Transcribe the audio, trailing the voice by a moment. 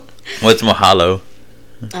What's mahalo?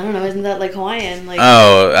 I don't know. Isn't that like Hawaiian? Like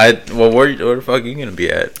where the fuck are you gonna be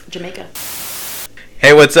at? Jamaica.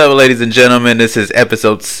 Hey, what's up, ladies and gentlemen? This is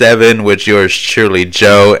episode 7 with yours truly,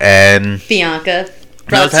 Joe and Bianca.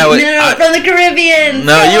 From the Caribbean.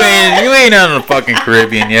 No, you ain't out in the fucking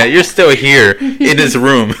Caribbean yet. You're still here in this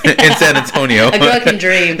room in San Antonio. A girl can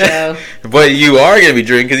dream, Joe. But you are gonna be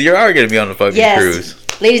drinking because you are gonna be on the fucking cruise.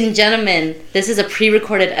 Ladies and gentlemen, this is a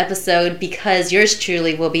pre-recorded episode because yours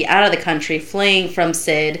truly will be out of the country, fleeing from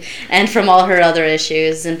Sid and from all her other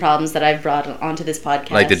issues and problems that I've brought onto this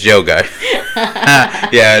podcast. Like the Joe guy.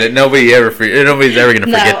 Yeah, nobody's ever gonna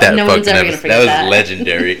forget that fucking episode. That was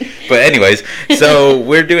legendary. But anyways, so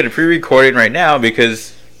we're doing a pre-recording right now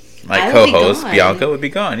because my co-host Bianca would be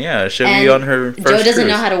gone. Yeah, she'll be on her first Joe doesn't cruise.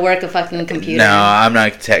 know how to work a fucking computer. No, I'm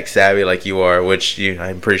not tech savvy like you are,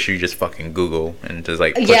 I'm pretty sure you just fucking Google and just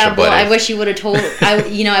like push a button. I wish you would have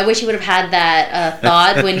I wish you would have had that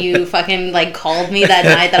thought when you fucking like called me that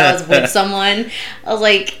night that I was with someone. I was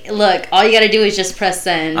like, look, all you gotta do is just press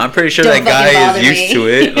send. I'm pretty sure that guy is used to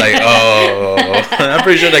it. Like, I'm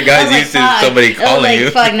pretty sure that guy's used to somebody calling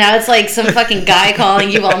you. Fuck, now it's like some fucking guy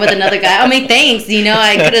calling you on with another guy. I mean, thanks,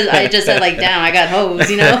 I just said like, damn, I got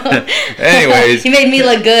hoes, Anyways. You made me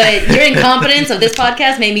look good. Your incompetence of this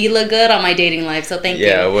podcast made me look good on my dating life, so thank you.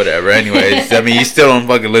 Yeah, whatever. Anyways, I mean, you still don't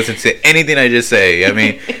fucking listen to anything I just say. I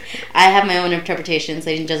mean, I have my own interpretations,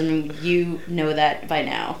 ladies and gentlemen. You know that by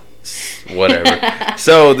now. Whatever.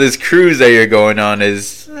 So this cruise that you're going on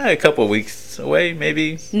is a couple weeks away,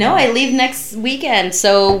 maybe? No, I leave next weekend.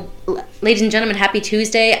 So, ladies and gentlemen, happy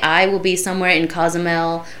Tuesday. I will be somewhere in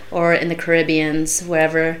Cozumel or in the Caribbeans,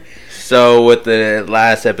 wherever. So with the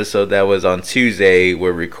last episode that was on Tuesday,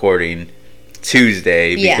 we're recording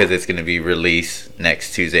Tuesday because it's going to be released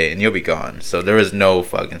next Tuesday and you'll be gone. So there was no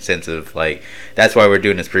fucking sense of like, that's why we're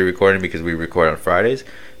doing this pre-recording because we record on Fridays.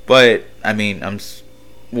 But I mean,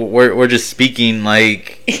 we're just speaking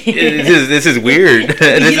like this is weird.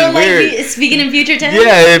 This you don't is weird. Like speaking in future tense?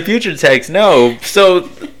 Yeah, in future tense. No. So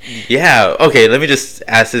yeah, okay. Let me just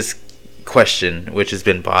ask this question, which has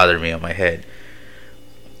been bothering me on my head.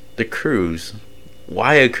 The cruise.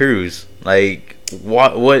 Why a cruise? Like,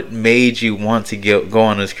 what made you want to go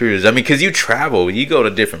on this cruise? I mean, because you travel, you go to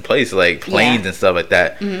different places, like planes and stuff like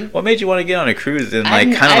that. Mm-hmm. What made you want to get on a cruise and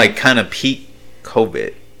kind of peak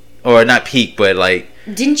COVID, or not peak, but like?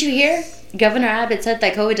 Didn't you hear? Governor Abbott said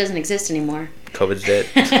that COVID doesn't exist anymore. COVID's dead.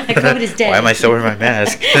 COVID is dead. Why am I still wearing my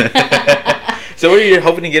mask? So, what are you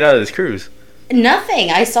hoping to get out of this cruise? Nothing.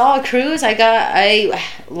 I saw a cruise. I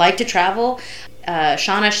like to travel.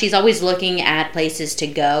 Shauna, she's always looking at places to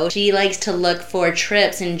go. She likes to look for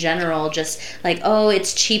trips in general, just like, oh,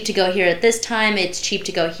 it's cheap to go here at this time, it's cheap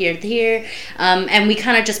to go here. And we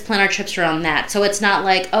kind of just plan our trips around that. So it's not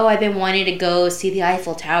like, oh, I've been wanting to go see the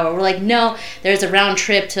Eiffel Tower. We're like, no, there's a round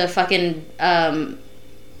trip to fucking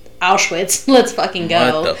Auschwitz. Let's fucking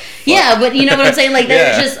go. What the fuck? Yeah, but you know what I'm saying? Like,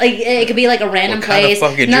 there's just like, it could be like a random place.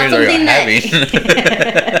 What kind of fucking not dreams are you something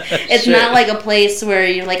having? It's not like a place where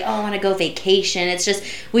you're like, oh, I want to go vacation. It's just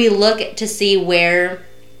we look to see where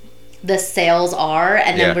the sales are,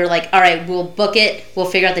 and then we're like, all right, we'll book it. We'll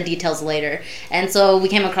figure out the details later. And so we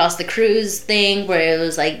came across the cruise thing where it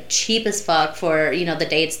was like cheap as fuck for the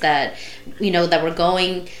dates that that we're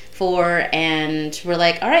going for, and we're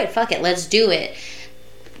like, all right, fuck it, let's do it.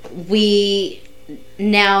 We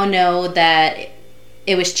now know that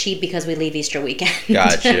it was cheap because we leave Easter weekend.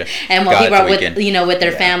 Gotcha. And while people are with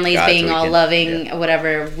their families being all weekend. loving,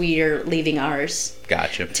 whatever, we're leaving ours.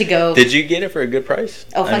 Gotcha. To go. Did you get it for a good price?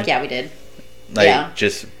 Oh, fuck yeah, we did. Like,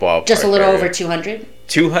 just ballpark. Just a little over $200.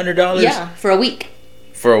 $200? Yeah, for a week.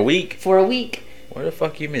 For a week? For a week. Where the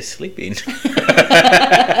fuck you miss sleeping?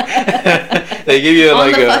 They give you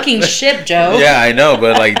on the fucking ship, Joe. Yeah, I know,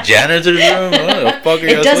 but like janitor's room, what the fuck are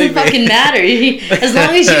you? It doesn't fucking matter. As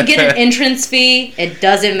long as you get an entrance fee, it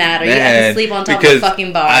doesn't matter. You have to sleep on top of the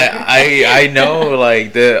fucking bar. I know,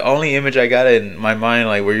 like the only image I got in my mind,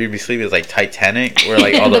 like where you'd be sleeping, is like Titanic, where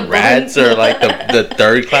like all the rats are like the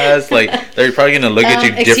third class, like they're probably gonna look at you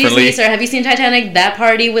differently. Excuse me, sir. Have you seen Titanic? That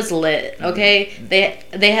party was lit. Okay,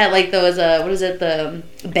 they had like those what is it, the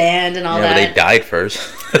band and all that. Yeah, but they died first.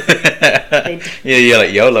 Yeah,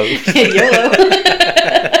 like YOLO. YOLO.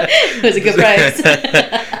 It was a good price.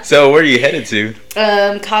 So where are you headed to?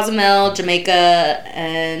 Cozumel, Jamaica,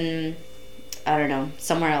 and I don't know,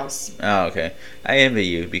 somewhere else. Oh, okay. I envy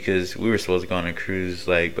you because we were supposed to go on a cruise,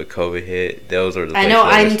 but COVID hit. Those are the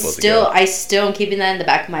places I still am keeping that in the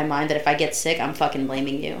back of my mind that if I get sick, I'm fucking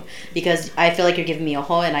blaming you because I feel like you're giving me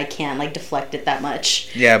ojo and I can't deflect it that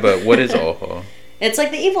much. Yeah, but what is ojo? It's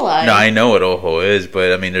like the evil eye. No, I know what Ojo is,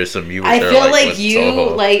 but I mean, there's some viewers. I that feel are like "What's you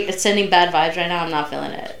Ojo?" like sending bad vibes right now. I'm not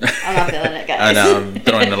feeling it. I'm not feeling it, guys. I know, I'm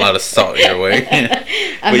throwing a lot of salt your way.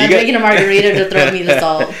 I'm not drinking a margarita to throw me the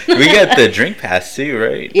salt. We got the drink pass too,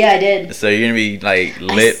 right? Yeah, I did. So you're gonna be like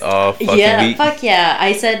lit all fucking week. Fuck yeah.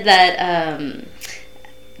 I said that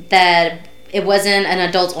that it wasn't an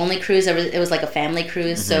adults only cruise. It was like a family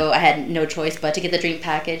cruise, so I had no choice but to get the drink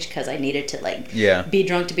package because I needed to like be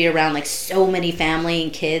drunk to be around like so many family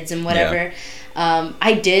and kids and whatever.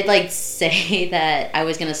 I did like say that I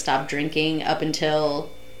was gonna stop drinking up until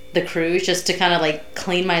the cruise just to kind of like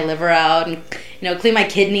clean my liver out and clean my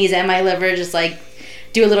kidneys and my liver, just like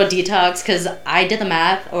do a little detox, because I did the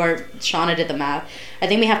math, or Shauna did the math. I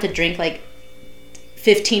think we have to drink like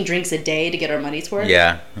 15 drinks a day to get our money's worth.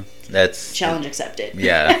 Yeah, that's challenge accepted.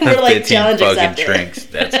 Yeah, we're like 15 challenge fucking accepted. drinks.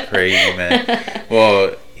 That's crazy, man.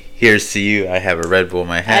 Well, here's to you. I have a Red Bull in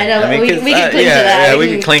my hand. I know. We can cling to that. Yeah, we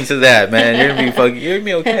can cling to that, man. You're gonna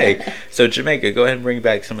be okay. So Jamaica, go ahead and bring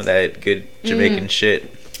back some of that good Jamaican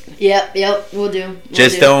shit. Yep, we'll do.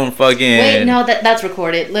 Don't fucking. Wait, no, that's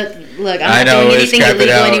recorded. Look, I'm not doing let's anything crap it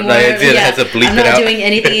illegal out. anymore. Like, it has to bleep I'm it not out. doing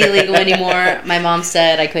anything illegal anymore. My mom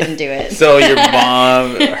said I couldn't do it. So your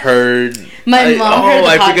mom heard. My mom heard the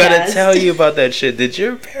I podcast. forgot to tell you about that shit. Did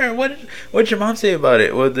your parent? What'd your mom say about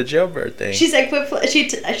it? With the jailbird thing? She said quit. She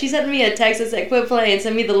sent me a text that said quit playing and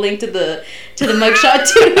sent me the link to the mugshot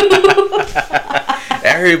too.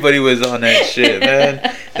 Everybody was on that shit,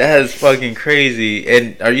 man. That is fucking crazy.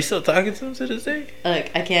 And are you still talking to him to this day? Look,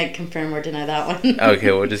 I can't confirm or deny that one.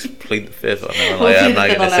 Okay, we'll just plead the fifth on that one. Like, I'm not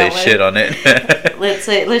gonna say shit on it. Let's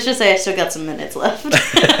just say I still got some minutes left.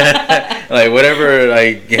 Like whatever,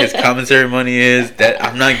 like his commissary money is, that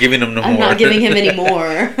I'm not giving him no more. I'm not giving him any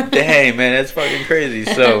more. Dang, man, that's fucking crazy.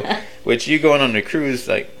 So, with you going on the cruise,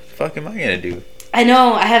 like, fuck am I gonna do? I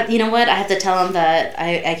know. I have. You know what? I have to tell him that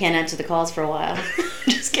I can't answer the calls for a while.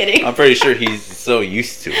 Just kidding. I'm pretty sure he's so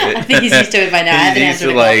used to it. I think he's used to it by now. I haven't He's used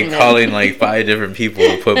answered to a call like from him. calling like 5 different people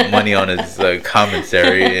to put money on his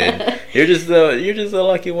commissary, and you're just the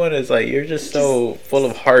lucky one. It's like you're just so full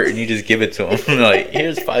of heart, and you just give it to him. Like,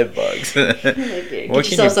 here's $5.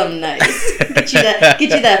 Get yourself something nice. Get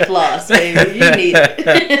you that floss, baby. You need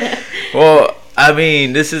it. Well, I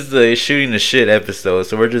mean, this is the shooting the shit episode,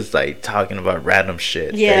 so we're just like talking about random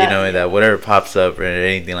shit. Yeah. That whatever pops up or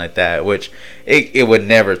anything like that, which it would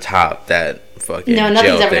never top that fucking. No,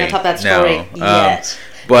 nothing's jail ever thing. gonna top that story yet.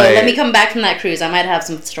 But let me come back from that cruise. I might have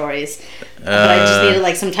some stories, but I just needed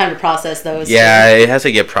like some time to process those. Yeah, it has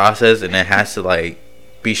to get processed, and it has to like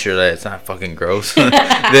be sure that it's not fucking gross.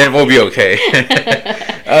 Then we'll be okay.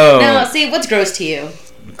 Now, see, what's gross to you?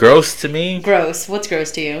 Gross to me? Gross. What's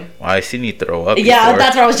gross to you? Well, I seen you throw up. Yeah, before.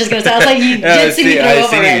 that's what I was just gonna say. I was like, you did see me throw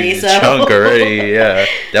up already. So Chunk already. Yeah,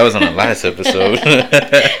 that was on the last episode.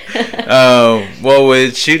 Well,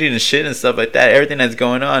 with shooting and shit and stuff like that, everything that's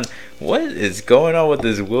going on. What is going on with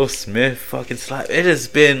this Will Smith fucking slap? It has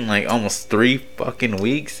been like almost 3 fucking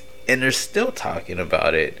weeks, and they're still talking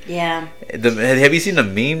about it. Yeah. Have you seen the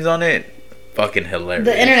memes on it? Fucking hilarious.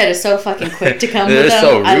 The internet is so fucking quick to come They're with them.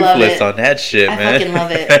 so ruthless I love it. on that shit, man. I fucking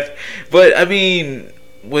love it. But I mean,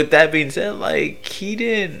 with that being said, like, he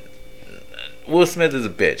didn't. Will Smith is a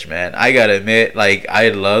bitch, man. I gotta admit, like, I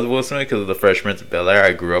love Will Smith because of the Fresh Prince of Bel-Air.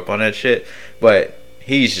 I grew up on that shit, but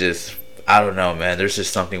he's just, I don't know, man. There's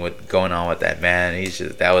just something going on with that man.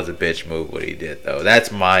 That was a bitch move what he did, though.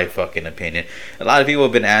 That's my fucking opinion. A lot of people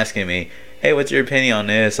have been asking me, hey, what's your opinion on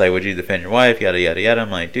this? Like, would you defend your wife? Yada yada yada.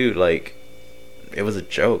 I'm like, dude, like, it was a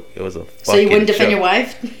joke. It was a fucking So you wouldn't defend joke. your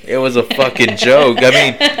wife? It was a fucking joke. I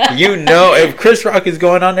mean, if Chris Rock is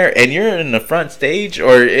going on there and you're in the front stage,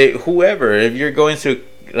 or whoever, if you're going to,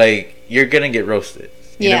 like, you're gonna get roasted.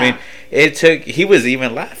 You know what I mean? He was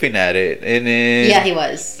even laughing at it, and then Yeah, he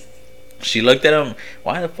was. She looked at him.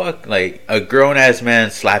 Why the fuck, like, a grown ass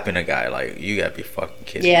man slapping a guy? Like, you gotta be fucking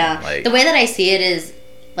kidding me. Yeah. Like, The way that I see it is,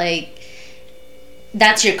 like,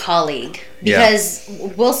 that's your colleague. Because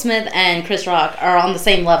Will Smith and Chris Rock are on the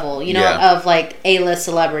same level, of like A-list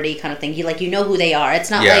celebrity kind of thing. You know who they are. It's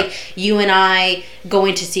not like you and I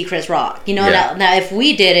going to see Chris Rock. Now if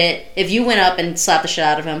we did it, if you went up and slapped the shit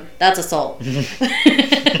out of him, that's assault.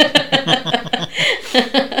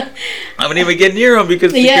 I wouldn't even get near him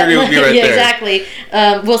because security would be right there. Exactly.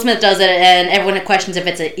 Will Smith does it, and everyone questions if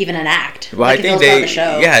it's even an act. Well, like I think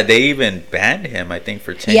they even banned him. I think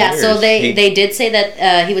for 10 years. Yeah, so they did say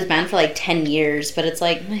that he was banned for like 10 years, but it's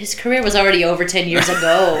like his career was already over 10 years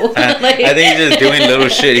ago. I think he's just doing little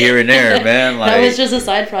shit here and there, man. Like, that was just a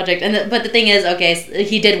side project, but the thing is, okay,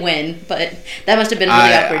 he did win, but that must have been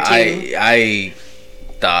really awkward too.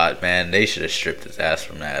 thought, man, they should have stripped his ass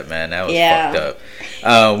from that, man. That was fucked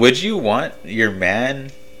up. Would you want your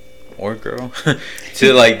man or girl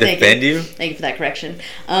to like defend you? Thank you for that correction.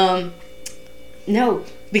 No,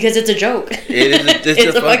 because it's a joke.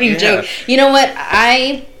 It's a fucking joke. You know what?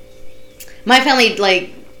 My family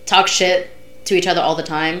like talks shit to each other all the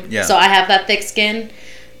time. Yeah. So I have that thick skin.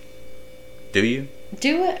 Do you?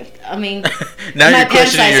 Do it. I mean, now you're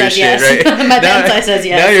questioning your shit, right? My pants size says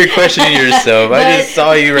yes. Now you're questioning yourself. I just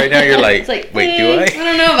saw you right now. You're like, wait, do I? I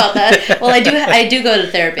don't know about that. Well, I do go to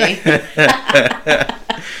therapy.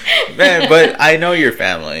 Man, but I know your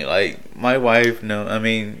family. Like my wife, no. I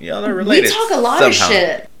mean, y'all are related. We talk a lot of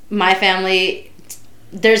shit. My family,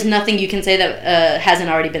 there's nothing you can say that hasn't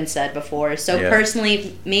already been said before. So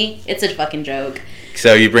personally, me, it's a fucking joke.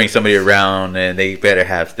 So you bring somebody around and they better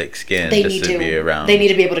have thick skin to be around. They need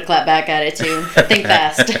to be able to clap back at it too. Think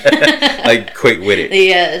fast. Like quick with it.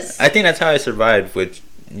 Yes. I think that's how I survived with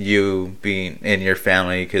you being in your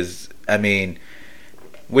family because, I mean,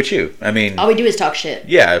 with you. I mean. All we do is talk shit.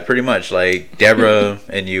 Yeah, pretty much. Like Deborah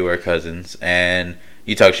and you are cousins and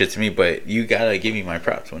you talk shit to me, but you gotta give me my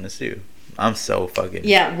props when it's due. I'm so fucking.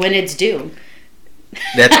 Yeah, when it's due.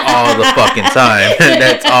 That's all the fucking time.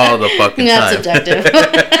 That's all the fucking time. That's subjective.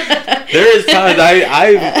 There is times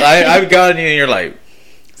I've gotten you and you're like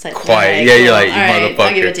quiet. Right, yeah, cool. You're like, you motherfucker.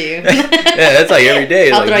 I'll give it to you. Yeah, that's like every day.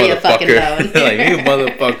 I'll like, throw you a fucking bone. Like, you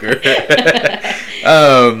motherfucker.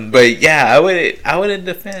 But yeah, I wouldn't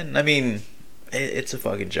defend. I mean, it's a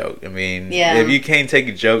fucking joke. I mean, if you can't take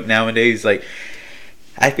a joke nowadays, like,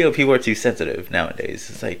 I feel people are too sensitive nowadays.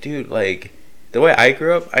 It's like, dude, like, the way I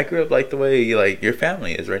grew up like the way like your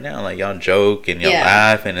family is right now. Like y'all joke and y'all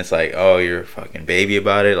laugh and it's like, oh, you're a fucking baby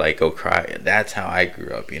about it. Like go cry. That's how I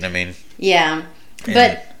grew up. You know what I mean? Yeah,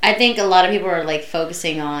 but I think a lot of people are like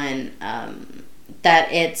focusing on that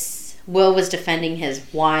it's Will was defending his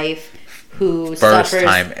wife who first suffers.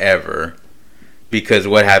 Time ever because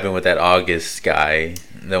what happened with that August guy.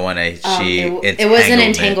 The one that it was an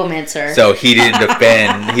entanglement, sir. So he didn't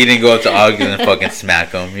defend. He didn't go up to August and fucking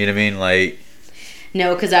smack him. You know what I mean? Like.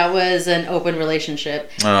 No, because that was an open relationship.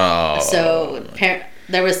 Oh. So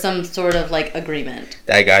there was some sort of like agreement.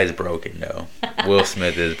 That guy's broken, though. Will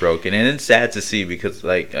Smith is broken, and it's sad to see because,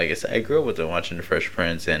 like I said, I grew up with him watching The Fresh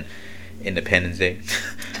Prince and Independence Day.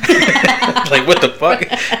 Like what the fuck?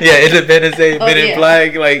 Yeah, Independence Day, Men in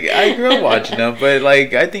Black. Like I grew up watching them, but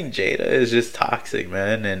like I think Jada is just toxic,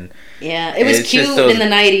 man. And yeah, it was cute in the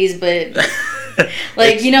 '90s, but.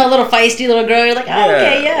 Like, you know, a little feisty little girl. You're like, oh,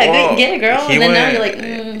 okay, well, get it, girl. And then now you're like,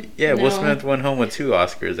 yeah, no. Will Smith went home with 2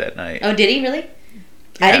 Oscars that night. Oh, did he really?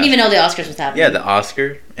 Yeah. I didn't even know the Oscars was happening. Yeah, the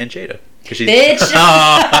Oscar and Jada. Bitch.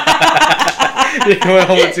 He went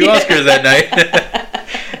home with 2 Oscars that night.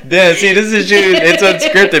 Yeah, see, this is shit. It's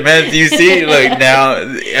unscripted, man. You see, like now,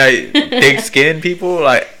 thick skin people,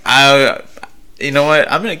 like you know what?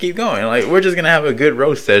 I'm gonna keep going. Like we're just gonna have a good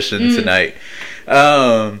roast session tonight.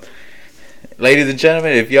 Ladies and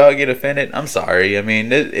gentlemen, if y'all get offended, I'm sorry. I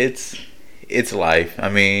mean, it's life. I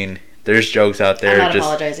mean, there's jokes out there. I'm not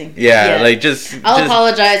apologizing. Yeah, like I'll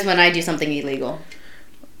apologize when I do something illegal.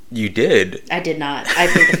 You did. I did not. I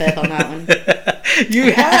plead the fifth on that one.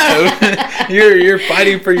 You have. You're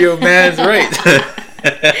fighting for your man's rights.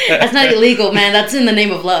 That's not illegal, man. That's in the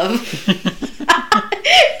name of love.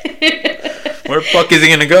 Where the fuck is he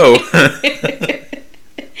gonna go?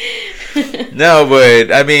 No,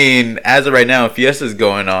 but I mean, as of right now, Fiesta's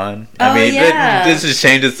going on. I mean, this has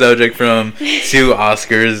changed the subject from 2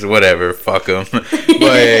 Oscars, whatever, fuck them. But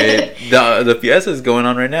the Fiesta's going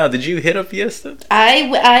on right now. Did you hit a Fiesta?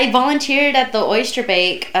 I volunteered at the Oyster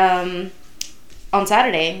Bake on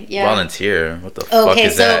Saturday. Yeah. Volunteer? What the fuck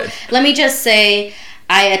is that? Okay, so let me just say.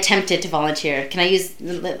 I attempted to volunteer. Can I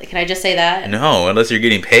just say that? No, unless you're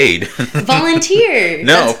getting paid. Volunteer.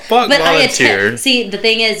 Volunteer. See, the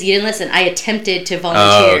thing is, you didn't listen. I attempted to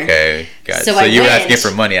volunteer. Oh, okay. Got it. So you were asking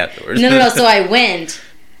for money afterwards. No. So I went.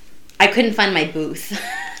 I couldn't find my booth.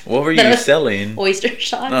 What were you selling? Oyster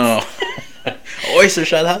shots. Oh. Oyster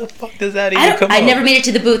shots? How the fuck does that even come up? I never made it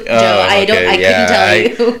to the booth, Joe. I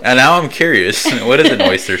couldn't tell you. And now I'm curious. What is an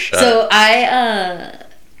oyster shot? So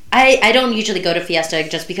I don't usually go to Fiesta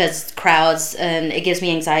just because crowds and it gives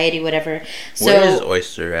me anxiety, whatever. So where is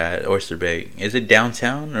Oyster at? Oyster Bake? Is it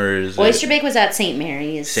downtown or is Oyster Bake was at St.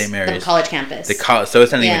 Mary's. St. Mary's. The college campus. So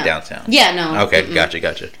it's not even downtown. Yeah, no. Okay,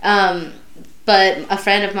 gotcha. But a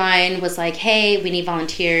friend of mine was like, "Hey, we need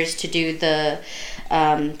volunteers to do the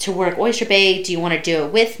to work Oyster Bake. Do you want to do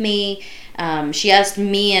it with me?" She asked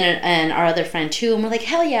me and our other friend too, and we're like,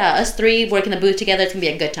 "Hell yeah, us 3 work in the booth together. It's gonna be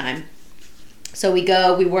a good time." So we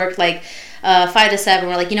work like 5 to 7.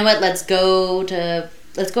 We're like, you know what? Let's go to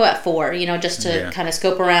let's go at 4, you know, just to kind of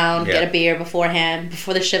scope around, get a beer beforehand,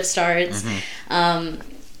 before the shift starts,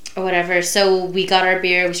 or whatever. So we got our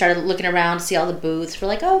beer, we started looking around to see all the booths. We're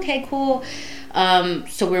like, oh, okay, cool.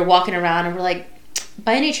 So we were walking around and we're like,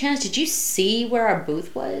 by any chance, did you see where our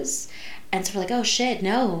booth was? And so we're like, oh shit,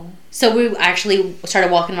 no. So we actually started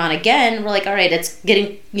walking around again. We're like, all right, it's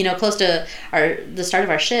getting, you know, close to the start of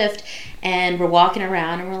our shift. And we're walking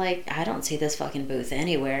around and we're like, I don't see this fucking booth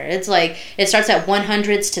anywhere. It's like, it starts at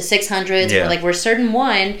 100s to 600s. We're like, we're certain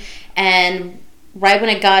one. And right when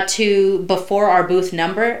it got to before our booth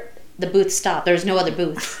number, the booth stopped. There was no other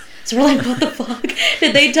booth. So we're like, what the fuck?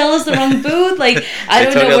 Did they tell us the wrong booth? Like, I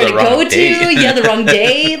don't know where to go to. Yeah, the wrong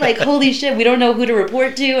day. Like, holy shit, we don't know who to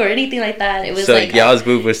report to or anything like that. It was so like... So y'all's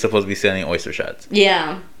booth was supposed to be selling oyster shots.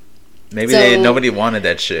 Yeah. Maybe nobody wanted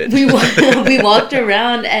that shit. We walked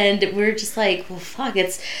around and we were just like, well, fuck,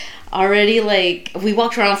 it's already like... We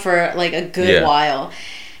walked around for like a good while.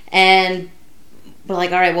 And... we're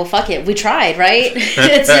like, all right, well, fuck it. We tried, right?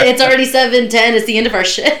 It's already 7:10. It's the end of our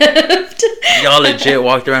shift. Y'all legit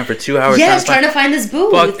walked around for 2 hours. Yes, trying to find this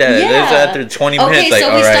booth. Fuck that. Yeah. After 20 minutes, okay, like,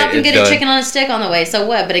 so we stopped and get a chicken on a stick on the way. So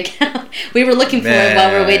what? But again, we were looking for it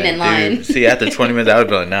while we were waiting in line. Dude. See, after 20 minutes, I would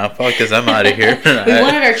be like, nah, fuck this. I'm out of here. We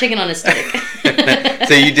wanted our chicken on a stick.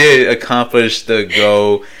 So you did accomplish the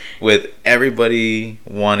goal with everybody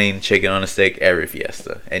wanting chicken on a stick every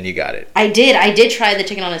Fiesta, and you got it. I did try the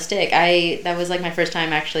chicken on a stick. That was like my first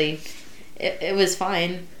time actually. It was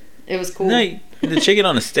fine. It was cool. No, the chicken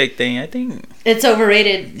on a stick thing, I think it's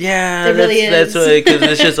overrated. Yeah, it really is. That's what, because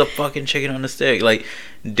it's just a fucking chicken on a stick. Like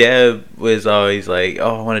Deb was always like,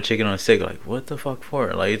 "Oh, I want a chicken on a stick." Like, what the fuck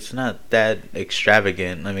for? Like, it's not that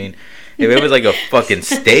extravagant. I mean, if it was like a fucking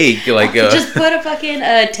steak, like just put a fucking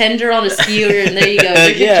tender on a skewer and there you go.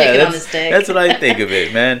 Get your chicken on a stick. That's what I think of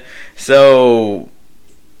it, man. So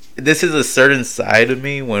this is a certain side of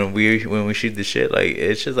me when we shoot the shit. Like,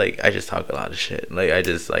 it's just like I just talk a lot of shit. Like, I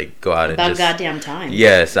just like go out about and just goddamn time.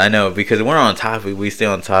 Yes, I know, because we're on topic. We stay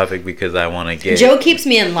on topic because I want to get. Joe keeps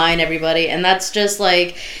me in line, everybody, and that's just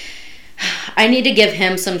like. I need to give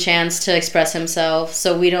him some chance to express himself,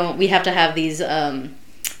 so we have to have these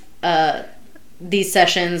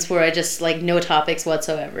sessions where I just like no topics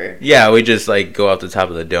whatsoever. Yeah, we just like go off the top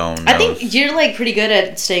of the dome. I think you're like pretty good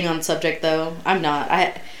at staying on subject though. I'm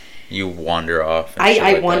not. You wander off.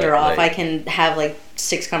 I wander off. Like, I can have like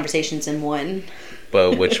 6 conversations in one.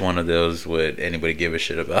 But which one of those would anybody give a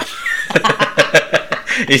shit about?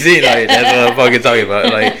 You see, like, that's what I'm fucking talking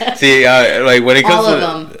about. Like, see, like when it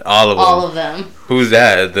comes all of them. Who's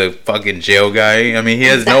that? The fucking jail guy? I mean, he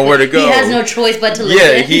has nowhere to go. He has no choice but to listen.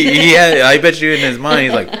 Yeah, he had. I bet you in his mind,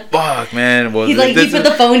 he's like, "Fuck, man." Well, he's like, he put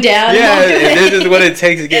the phone down. Yeah, this is what it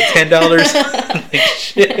takes to get $10. Like,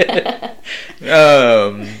 shit.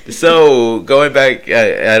 So going back,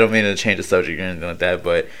 I don't mean to change the subject or anything like that,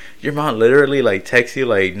 but your mom literally like texts you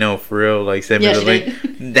like, no, for real, like send me the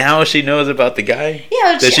link. Now she knows about the guy.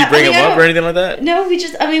 Yeah, did she bring him up or anything like that? No, we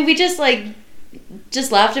just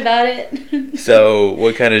laughed about it. So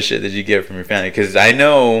what kind of shit did you get from your family? Because I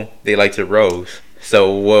know they like to roast.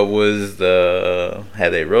 So what was had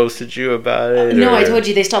they roasted you about it? No, I told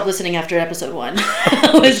you they stopped listening after episode 1.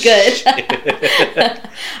 It was good.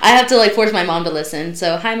 I have to like force my mom to listen.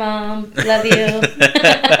 So hi mom, love you.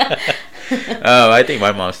 Oh, I think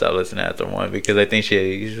my mom stopped listening after 1 because I think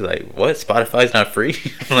she's like, what? Spotify's not free?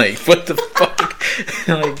 I'm like, what the fuck?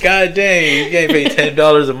 I'm like, god dang, you can't pay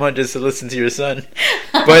 $10 a month just to listen to your son.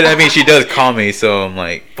 But I mean, she does call me, so I'm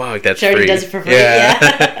like, fuck, that's free. She does it for free. Yeah.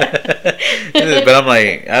 But I'm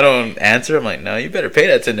like, I don't answer. I'm like, no, you better pay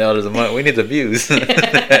that $10 a month. We need the views.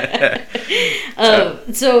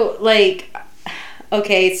 So like,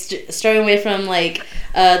 okay, starting away from like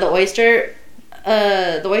the oyster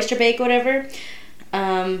bake, whatever.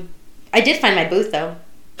 I did find my booth though.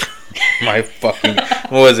 My fucking,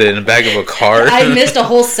 what was it, in the back of a car? I missed a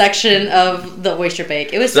whole section of the oyster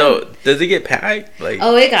bake. It was so. Does it get packed? Like,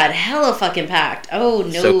 oh, it got hella fucking packed. Oh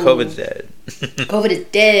no. So COVID's dead. COVID is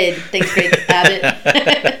dead. Thanks, Greg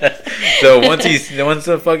Abbott. So once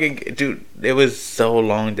the fucking dude, it was so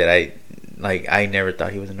long that I never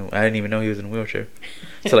thought he was I didn't even know he was in a wheelchair.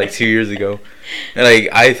 So like 2 years ago, and like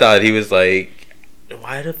I thought he was like,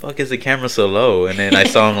 why the fuck is the camera so low? And then I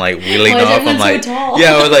saw him like wheeling off. I'm like, so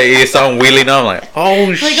yeah, I was like, I saw him wheeling off. I'm like,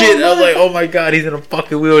 oh shit! I was like, oh my god, he's in a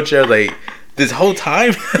fucking wheelchair. Like this whole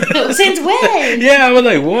time. Since when? Yeah, I was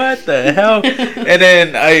like, what the hell? And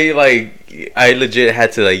then I legit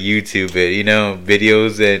had to like YouTube it, you know,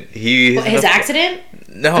 videos that his accident.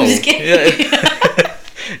 No, I'm just kidding. Yeah.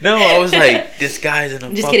 No, I was like, this guy's in a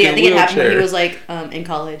fucking wheelchair. I'm just kidding. I think it happened when he was like in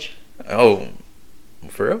college. Oh,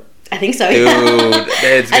 for real? I think so. Dude,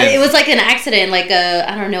 it was like an accident. Like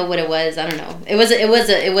I don't know what it was. I don't know. It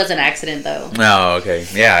was an accident though. Oh, okay.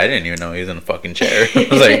 Yeah, I didn't even know he was in a fucking chair. I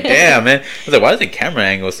was like, damn, man. I was like, why is the camera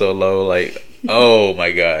angle so low? Like, oh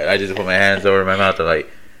my god. I just put my hands over my mouth and like,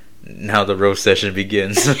 now the roast session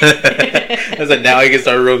begins. I was like, now I can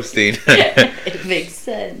start roasting. It makes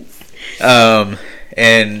sense.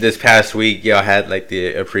 And this past week, y'all had like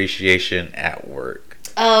the appreciation at work.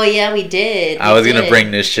 Oh yeah, we did. I was gonna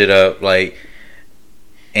bring this shit up. Like,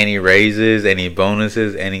 any raises, any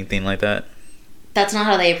bonuses, anything like that? That's not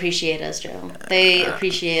how they appreciate us, Joe. They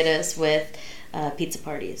appreciate us with pizza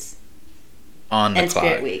parties. On the and clock.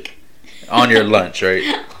 Spirit Week. On your lunch, right?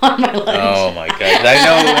 On my lunch. Oh my god!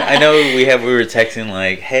 I know. We were texting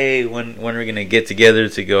like, hey, when are we gonna get together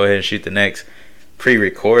to go ahead and shoot the next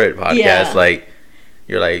pre-recorded podcast? Yeah. Like,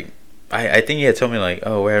 you're like, I think you had told me like,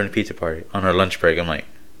 oh, we're having a pizza party on our lunch break. I'm like,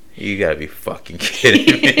 you gotta be fucking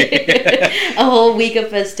kidding me. A whole week of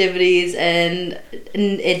festivities, and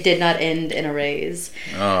it did not end in a raise.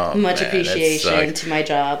 Oh, Much man, appreciation to my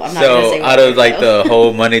job. I'm not so gonna say what out of like the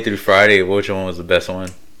whole Monday through Friday, which one was the best one?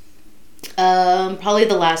 Probably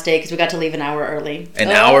the last day because we got to leave an hour early. An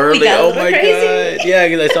hour early? Oh my crazy. god! Yeah,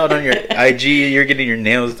 because I saw it on your IG. You're getting your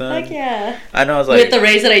nails done. Heck yeah! I know. I was like, with the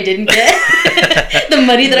raise that I didn't get, the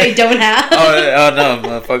money that I don't have. Oh no,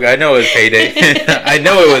 motherfucker! I know it was payday. I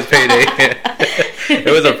know it was payday. It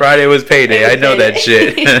was a Friday. It was payday. I know that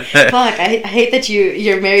shit. Fuck! I hate that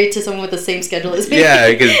you're married to someone with the same schedule as me. Yeah,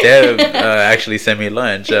 because Deb actually sent me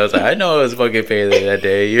lunch. I was like, I know it was fucking payday that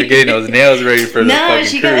day. You're getting those nails ready for the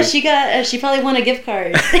fucking cruise. She probably won a gift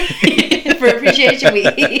card for Appreciation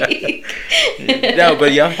Week. No,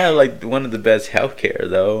 but y'all have like one of the best healthcare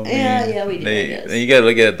though. Yeah, we do. You gotta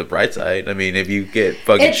look at the bright side. I mean, if you get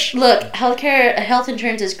fucking look, health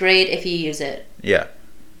insurance is great if you use it. Yeah.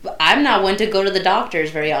 I'm not one to go to the doctors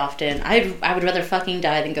very often. I would rather fucking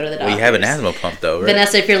die than go to the doctors. Well, you have an asthma pump though, right?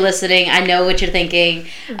 Vanessa, if you're listening, I know what you're thinking.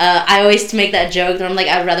 I always make that joke that I'm like,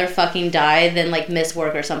 I'd rather fucking die than like miss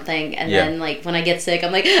work or something. And then like when I get sick,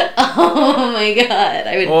 I'm like, oh my god.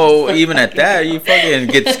 I would. Well, even at that, you fucking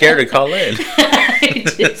get scared to call in.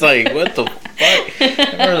 It's like, what the fuck?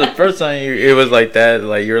 I remember the first time it was like that.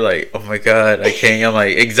 Like you're like, oh my god, I can't. I'm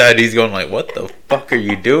like, anxiety's going. Like, what the fuck are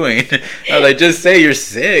you doing? I was like, just say you're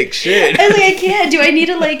sick. Shit. I was like, I can't. Do I need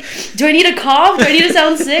a cough? Do I need to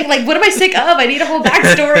sound sick? Like, what am I sick of? I need a whole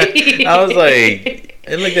backstory. I was like,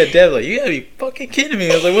 I looked at Deb like, you gotta be fucking kidding me.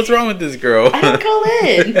 I was like, what's wrong with this girl? I don't call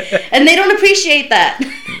in, and they don't appreciate that.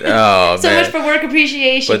 Oh so man. much for work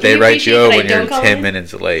appreciation. But they write you up when you're 10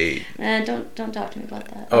 minutes late. Don't talk to me about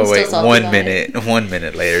that. Oh wait, 1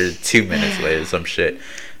 minute later, 2 minutes later, some shit.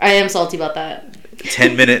 I am salty about that.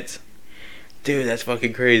 10 minutes. Dude, that's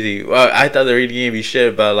fucking crazy. Well, I thought they were giving me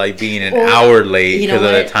shit about like being an hour late because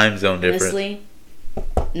of the time zone difference. Honestly,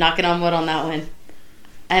 knocking on wood on that one.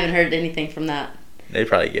 I haven't heard anything from that. They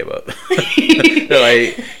probably give up.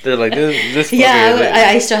 they're like this. Yeah,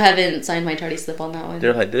 I still haven't signed my tardy slip on that one.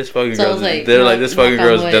 They're like this fucking so girl. This fucking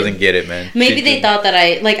girl doesn't get it, man. Maybe they thought that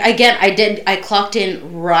I clocked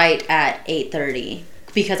in right at 8:30.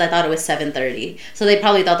 Because I thought it was 7:30, so they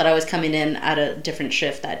probably thought that I was coming in at a different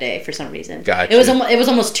shift that day for some reason. Gotcha. It was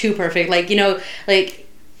almost too perfect, like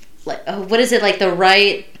what is it, like the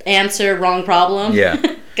right answer, wrong problem? Yeah,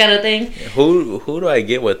 kind of thing. Who do I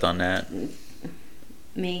get with on that?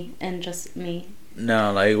 Me and just me.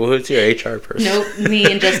 No, like who's your HR person? Nope,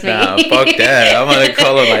 me and just me. Nah, fuck that. I'm gonna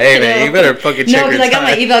call him like, hey man, you better fucking check your time. No, because I got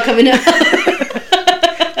my eval coming up.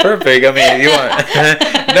 Perfect. I mean, you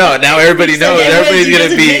want no? Now everybody knows. Everybody's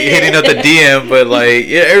gonna be hitting up the DM, but like,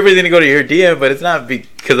 yeah, everybody's gonna go to your DM, but it's not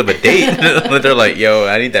because of a date. They're like, yo,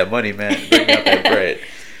 I need that money, man. Bring me out that bread.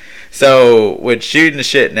 So with shooting the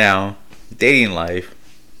shit now, dating life.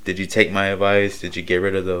 Did you take my advice? Did you get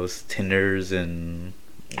rid of those Tinders and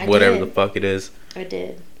whatever the fuck it is? I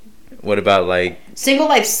did. What about like single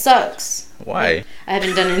life sucks. Why? I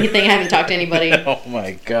haven't done anything. I haven't talked to anybody. Oh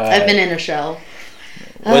my god. I've been in a shell.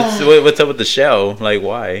 What's up with the shell? Like,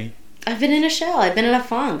 why? I've been in a shell. I've been in a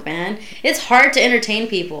funk, man. It's hard to entertain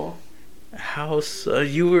people. How so?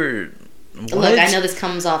 You were... What? Look, I know this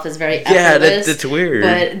comes off as very effortless. Yeah, that's weird.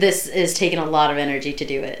 But this is taking a lot of energy to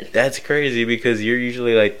do it. That's crazy because you're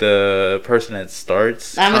usually like the person that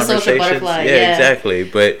starts I'm a social butterfly, yeah. Exactly.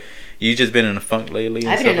 But you just been in a funk lately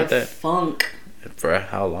and I've stuff been in like a that? funk. For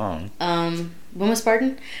how long? When was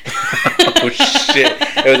Spartan? Oh shit!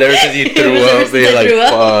 It was ever since you threw up. You're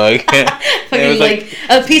like, fuck. Fucking like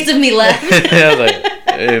a piece of me left. I was like,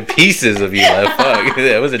 Pieces of you left. Fuck,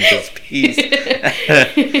 that wasn't just piece.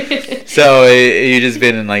 So you just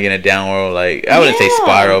been in like in a downward, like I wouldn't say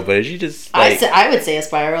spiral, but you just like I would say a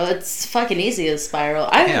spiral. It's fucking easy to spiral.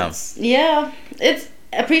 It's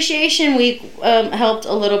appreciation week helped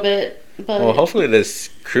a little bit, but well, hopefully this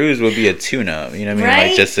cruise will be a tune-up. You know what I mean? Right?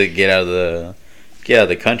 Like just to get out of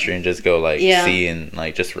the country and just go like see and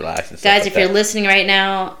like just relax and stuff. Guys, if you're listening right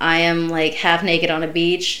now, I am like half naked on a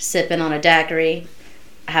beach, sipping on a daiquiri,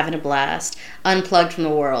 having a blast, unplugged from the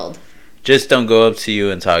world. Just don't go up to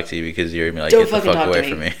you and talk to you because you're like, get the fuck away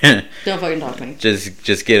from me. Don't fucking talk to me.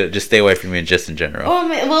 Just stay away from me just in general. Oh,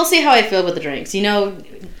 we'll see how I feel with the drinks. You know,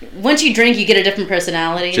 once you drink, you get a different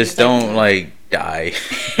personality. Just don't like die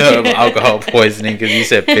of alcohol poisoning because you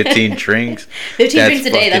said 15 drinks. 15 drinks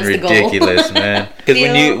a day, that's the goal. Ridiculous, man.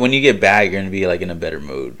 Because when you get back, you're gonna be like in a better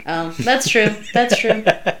mood. Oh, that's true. That's true.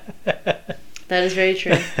 That is very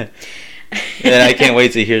true. And I can't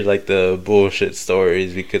wait to hear like the bullshit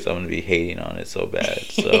stories because I'm gonna be hating on it so bad.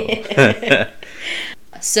 So,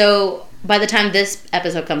 so by the time this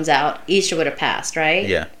episode comes out, Easter would have passed, right?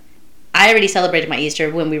 Yeah. I already celebrated my Easter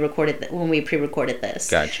when we pre-recorded this.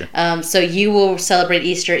 Gotcha. So you will celebrate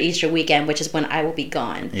Easter weekend, which is when I will be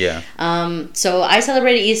gone. Yeah. So I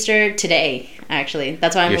celebrated Easter today. Actually,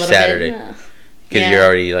 that's why I'm a little Saturday. bit. Because you're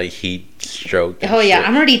already like heat stroke. Oh yeah,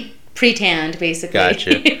 I'm already pre-tanned basically.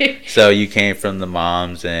 Gotcha. So you came from the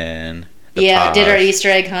moms and the paws. Did our Easter Easter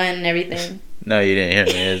egg hunt and everything. No, you didn't hear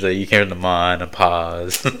me. It's like you came from the mom and the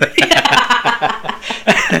paws.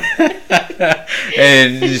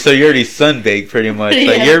 And so you're already sunbaked pretty much.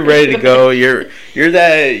 Like you're ready to go. You're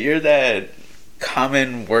that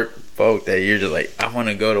common work folk that you're just like, I want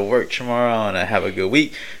to go to work tomorrow. I want to have a good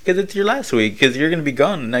week because it's your last week because you're gonna be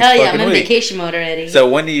gone the next fucking week. I'm in vacation mode already. So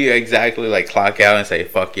when do you exactly like clock out and say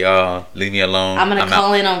fuck y'all, leave me alone? I'm gonna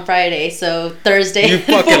call in on Friday, so Thursday. You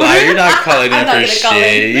fucking lie. You're not calling in for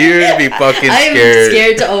shit. You're gonna be fucking scared. I'm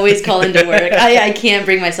scared to always call into work. I can't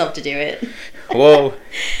bring myself to do it. Well,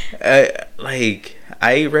 like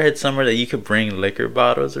I read somewhere that you could bring liquor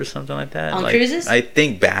bottles or something like that on like, cruises. I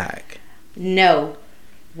think back. No,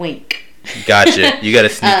 wink. Gotcha. You got to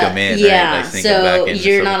sneak them in. Yeah, right? Like sneak so them back in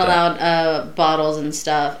you're not allowed bottles and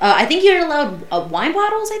stuff. I think you're allowed wine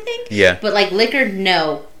bottles. I think. Yeah. But like liquor,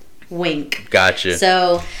 no, wink. Gotcha.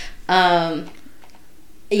 So, yeah,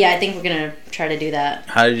 I think we're gonna try to do that.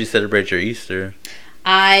 How did you celebrate your Easter?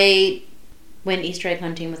 I went Easter egg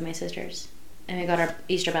hunting with my sisters, and we got our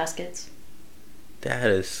Easter baskets. That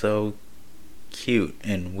is so cute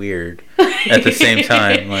and weird at the same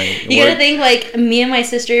time. Like you gotta think, like me and my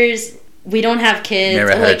sisters, we don't have kids.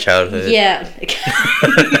 Never had a childhood. Yeah.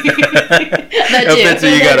 That too. So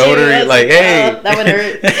you got older, you're like, hey, that would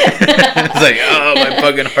hurt. It's like, oh, my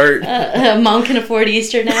fucking heart. Mom can afford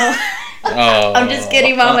Easter now. Oh. I'm just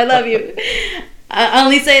kidding, Mom. I love you. I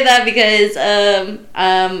only say that because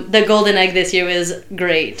the golden egg this year was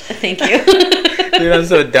great. Thank you. Dude, I'm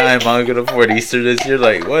so dying. Mom can afford Easter this year.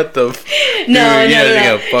 Like, what the? No. She's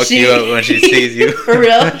gonna fuck you up when she sees you. For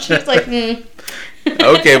real. She's like,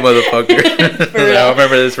 Okay, motherfucker. I'll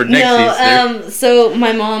remember this for next Easter. So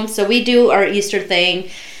my mom. So we do our Easter thing.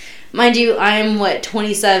 Mind you, I'm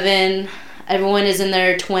 27. Everyone is in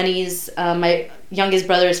their 20s. My youngest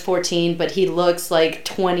brother is 14, but he looks like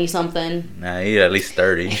 20 something. Nah, he's at least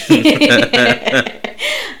 30.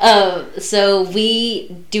 So we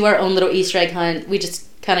do our own little Easter egg hunt. We just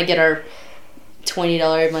kind of get our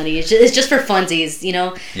 $20 money. It's just for funsies, you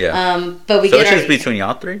know. Yeah. But we so get it's just between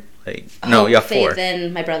y'all three. Like no, y'all four. Faith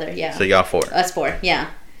and my brother. Yeah. So y'all four. Us four. Yeah.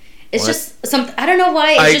 It's just some. I don't know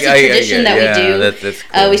why. It's just a tradition that we do. That's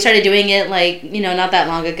cool. We started doing it like not that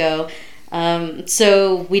long ago.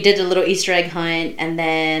 So we did a little Easter egg hunt, and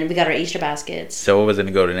then we got our Easter baskets. So what was in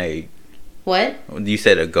a golden egg? What? You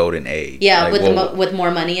said a golden egg. Yeah, like, with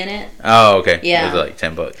more money in it. Oh, okay. Yeah. It was like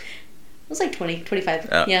 $10. It was like 20, 25.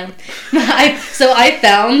 Oh. Yeah. I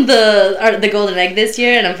found the golden egg this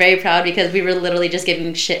year, and I'm very proud because we were literally just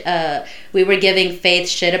giving shit. We were giving Faith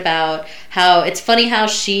shit about how it's funny how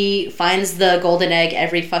she finds the golden egg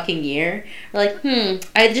every fucking year. We're like,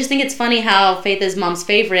 I just think it's funny how Faith is Mom's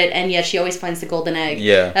favorite, and yet she always finds the golden egg.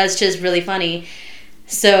 Yeah. That's just really funny.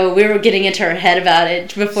 So we were getting into her head about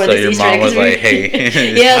it before so this your Easter mom egg. was like,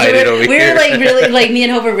 "Hey, yeah, hide it over we here." were like really like me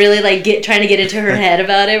and Hope were really like trying to get into her head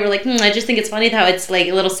about it. We're like, I just think it's funny how it's like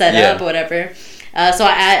a little set up or whatever. So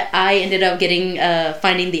I ended up getting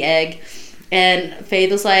finding the egg, and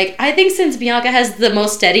Faith was like, I think since Bianca has the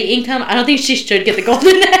most steady income, I don't think she should get the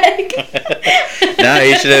golden egg. Nah,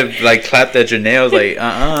 you should have like clapped at your nails like like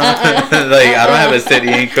I don't have a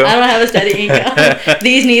steady income. I don't have a steady income.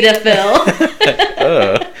 These need a fill.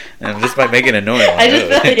 And this just by making a noise. I just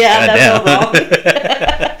felt, that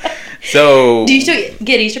felt wrong. So, do you still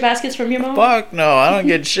get Easter baskets from your mom? Fuck no, I don't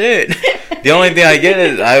get shit. The only thing I get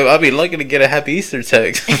is I'll be lucky to get a Happy Easter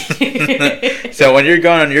text. So when you're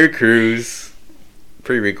going on your cruise,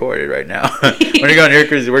 pre-recorded right now. When you're going on your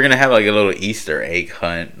cruise, we're gonna have like a little Easter egg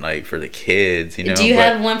hunt, like for the kids. You know. Do you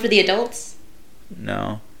have one for the adults?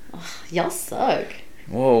 No. Oh, y'all suck.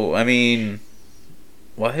 Whoa, I mean.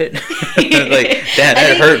 What? Like, damn,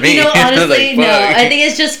 that hurt me. You know, honestly, like, no. I think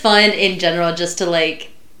it's just fun in general, just to like.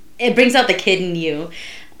 It brings out the kid in you.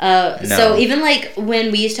 No. So even like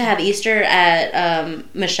when we used to have Easter at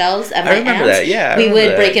Michelle's at my aunt's, we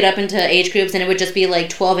would break it up into age groups, and it would just be like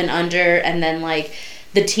 12 and under, and then like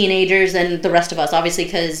the teenagers and the rest of us, obviously,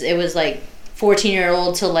 because it was like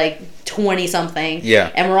 14-year-old to like 20 something.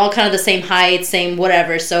 Yeah. And we're all kind of the same height, same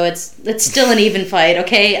whatever. So it's still an even fight.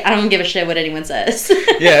 Okay, I don't give a shit what anyone says.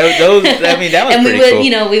 Yeah, those. I mean, that was and pretty we would, cool.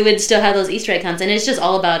 you know, we would still have those Easter egg hunts, and it's just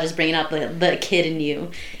all about just bringing out the kid in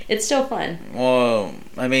you. It's still fun. Well,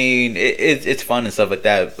 I mean, it's fun and stuff like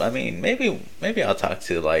that. I mean, maybe I'll talk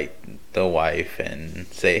to like the wife and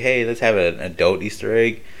say, hey, let's have an adult Easter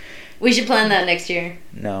egg. We should plan that next year.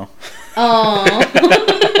 No. Oh.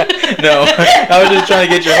 No. I was just trying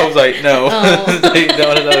to get your hopes like, no. Like, no,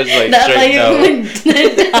 I was like, that straight no.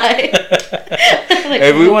 Like,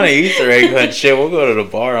 if we want an Easter egg hunt, shit, we'll go to the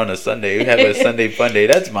bar on a Sunday. We have a Sunday fun day.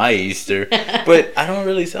 That's my Easter. But I don't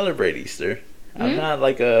really celebrate Easter. I'm not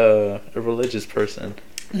like a religious person.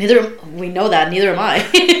 We know that. Neither am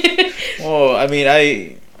I. Well, I mean,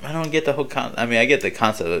 I don't get the whole I mean, I get the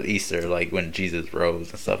concept of Easter, like when Jesus rose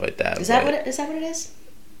and stuff like that. Is that what it is?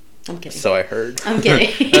 I'm kidding. So I heard. I'm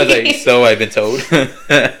kidding. I was like, so I've been told.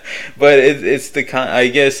 But it's the I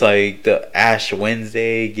guess like the Ash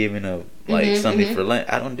Wednesday, giving a like something for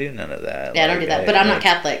Lent. I don't do none of that. Yeah, I don't do that. But I'm not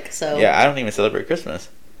Catholic, so. Yeah, I don't even celebrate Christmas.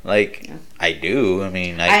 Like, yeah. I do. I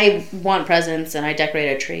mean, I want presents and I decorate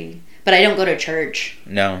a tree. But I don't go to church.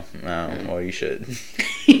 No. Well, you should.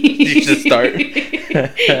 You should start.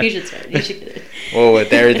 You should start. You should get it. Well,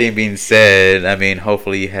 with everything being said, I mean,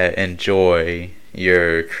 hopefully you enjoy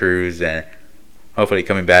your cruise, and hopefully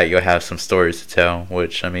coming back you'll have some stories to tell.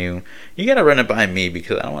 Which, I mean, you gotta run it by me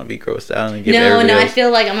because I don't want to be grossed out and give No, else. I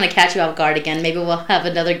feel like I'm gonna catch you off guard again. Maybe we'll have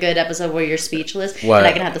another good episode where you're speechless, and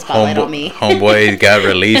I can have the spotlight on me. Homeboy got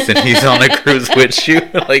released and he's on a cruise with you.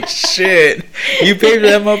 Like, shit, you paid for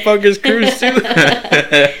that motherfucker's cruise too.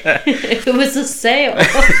 It was a sale.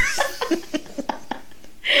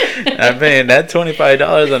 I mean, that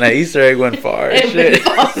 $25 on that Easter egg went far. Shit.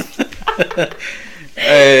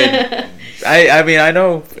 I mean, I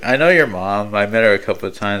know your mom. I met her a couple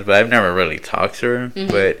of times, but I've never really talked to her.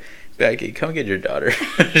 Mm-hmm. But Becky, come get your daughter.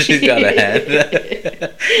 She's got a hand.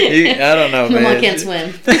 I don't know, man. Mama can't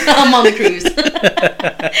swim. I'm on the cruise. You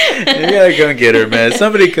gotta come get her, man.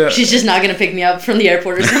 Somebody come. She's just not gonna pick me up from the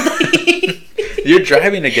airport or something. You're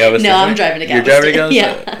driving to Galveston. No, I'm driving to Galveston. You're driving to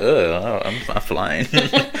Galveston? Yeah. I'm flying.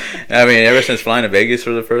 I mean, ever since flying to Vegas for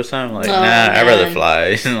the first time, I'm like, I'd rather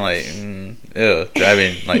fly. Like,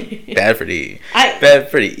 driving, like, bad for the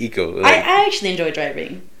eco. Like, I actually enjoy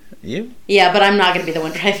driving. You? Yeah, but I'm not gonna be the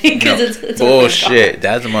one driving because it's bullshit.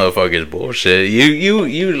 That's a motherfucker's bullshit.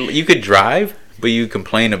 You could drive, but you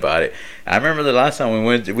complain about it. I remember the last time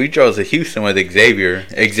we drove to Houston with Xavier.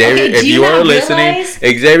 Xavier, okay, if you are listening,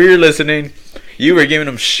 Xavier, listening, you were giving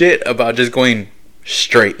him shit about just going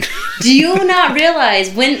straight. Do you not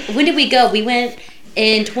realize when did we go? We went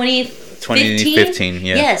in 2015.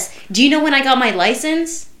 Yeah. Yes. Do you know when I got my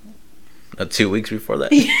license? 2 weeks before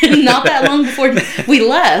that. Not that long before we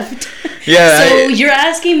left. Yeah. So you're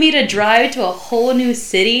asking me to drive to a whole new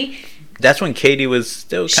city? That's when Katie was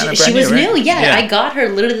still kind of brand new. She was new, new, yeah. I got her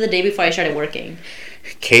literally the day before I started working.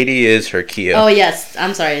 Katie is her Kia. Oh, yes.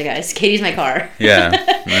 I'm sorry, guys. Katie's my car. Yeah.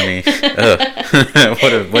 I mean,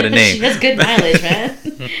 what a name. She has good mileage, man.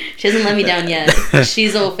 She hasn't let me down yet.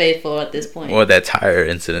 She's Old Faithful at this point. Well, that tire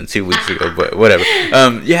incident 2 weeks ago, but whatever.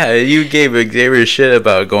 Yeah, you gave Xavier shit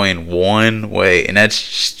about going one way, and that's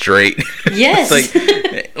straight. Yes.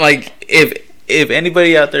 like if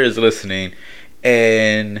anybody out there is listening,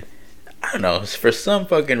 and I don't know, for some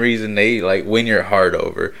fucking reason they like win your heart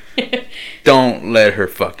over, don't let her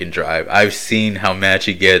fucking drive. I've seen how mad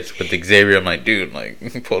she gets with Xavier. I'm like, dude,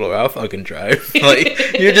 like, pull over, I'll fucking drive.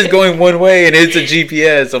 Like, you're just going one way and it's a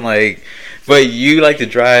GPS. I'm like, but you like to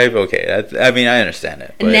drive? Okay, I mean, I understand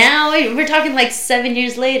it. But now we're talking like 7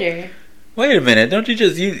 years later. Wait a minute, don't you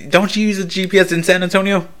use a GPS in San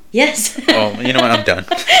Antonio? Yes. Oh, you know what? I'm done.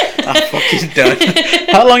 I'm fucking done.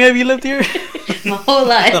 How long have you lived here? My whole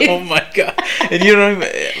life. Oh my god. And you don't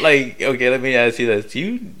even, like, okay, let me ask you this. Do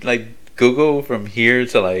you, like, Google from here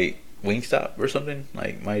to, like, Wingstop or something?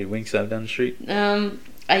 Like my Wingstop down the street?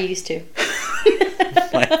 I used to.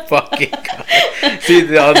 My fucking god.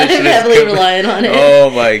 See, all this shit is heavily relying on it. Oh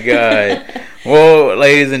my god. Well,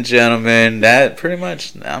 ladies and gentlemen, that pretty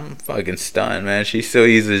much, I'm fucking stunned, man. She still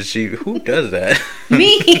uses, who does that?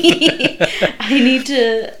 Me. I need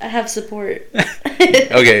to have support.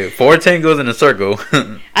 Okay, 410 goes in a circle.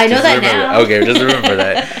 I know that now. Okay, just remember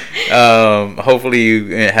that. Hopefully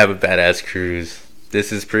you have a badass cruise.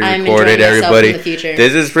 This is pre-recorded, everybody. In the future.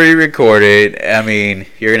 This is pre-recorded. I mean,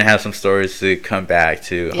 you're gonna have some stories to come back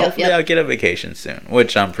to. Yep, Hopefully, I'll get a vacation soon,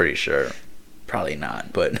 which I'm pretty sure, probably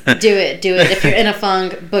not. But do it. If you're in a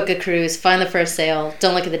funk, book a cruise. Find the first sail.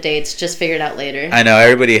 Don't look at the dates. Just figure it out later. I know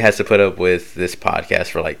everybody has to put up with this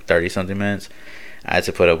podcast for like 30-something minutes. I had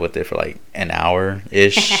to put up with it for like an hour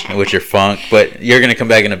ish with your funk, but you're gonna come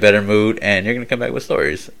back in a better mood, and you're gonna come back with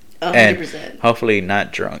stories, 100%. and hopefully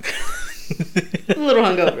not drunk. A little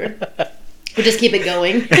hungover. We'll just keep it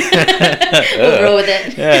going. We'll roll with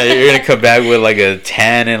it. Yeah, you're gonna come back with like a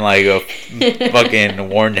tan and like a fucking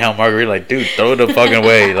worn down margarita. Like, dude, throw it the fucking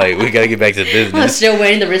away. Like, we gotta get back to business. I'm still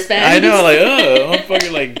wearing the wristbands. I know, like, I'm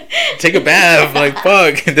fucking like, take a bath. Like,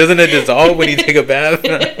 fuck, doesn't it dissolve when you take a bath?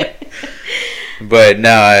 But no,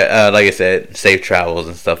 like I said, safe travels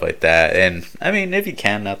and stuff like that. And I mean, if you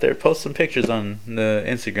can out there, post some pictures on the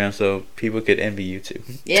Instagram so people could envy you too.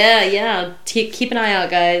 Yeah. Keep an eye out,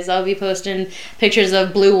 guys. I'll be posting pictures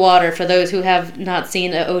of blue water for those who have not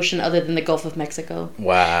seen an ocean other than the Gulf of Mexico.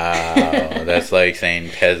 Wow, that's like saying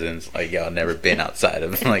peasants, like y'all never been outside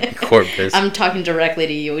of like Corpus. I'm talking directly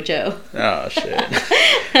to you, Joe. Oh shit.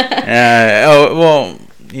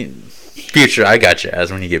 Future, I got your ass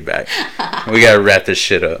when you get back. We gotta wrap this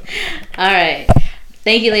shit up. All right.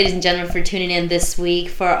 Thank you, ladies and gentlemen, for tuning in this week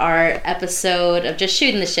for our episode of just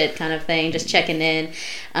shooting the shit kind of thing, just checking in.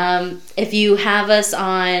 If you have us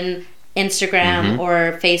on Instagram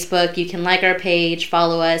or Facebook, you can like our page,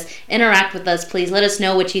 follow us, interact with us. Please let us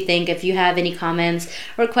know what you think. If you have any comments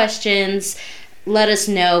or questions, let us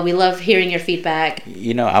know. We love hearing your feedback.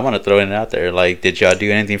 You know, I want to throw it out there. Like, did y'all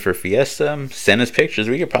do anything for Fiesta? Send us pictures.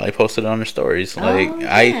 We could probably post it on our stories. Like,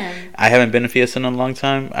 yeah. I haven't been to Fiesta in a long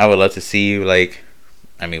time. I would love to see, like,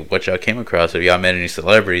 I mean, what y'all came across. If y'all met any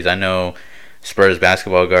celebrities. I know Spurs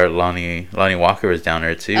basketball guard Lonnie Walker was down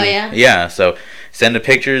there, too. Oh, yeah? Yeah, so send the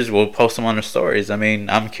pictures. We'll post them on our stories. I mean,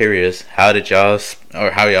 I'm curious. How y'all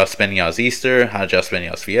spending y'all's Easter? How did y'all spend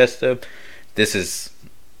y'all's Fiesta?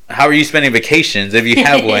 How are you spending vacations? If you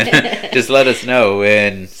have one, just let us know.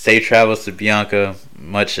 And safe travels to Bianca.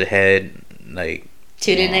 Much ahead. Like,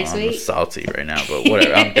 tune in next week. I'm salty right now, but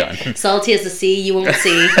whatever. I'm done. Salty as the sea, you won't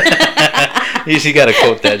see. You just gotta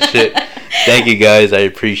quote that shit. Thank you guys. I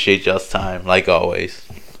appreciate y'all's time, like always.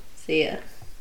 See ya.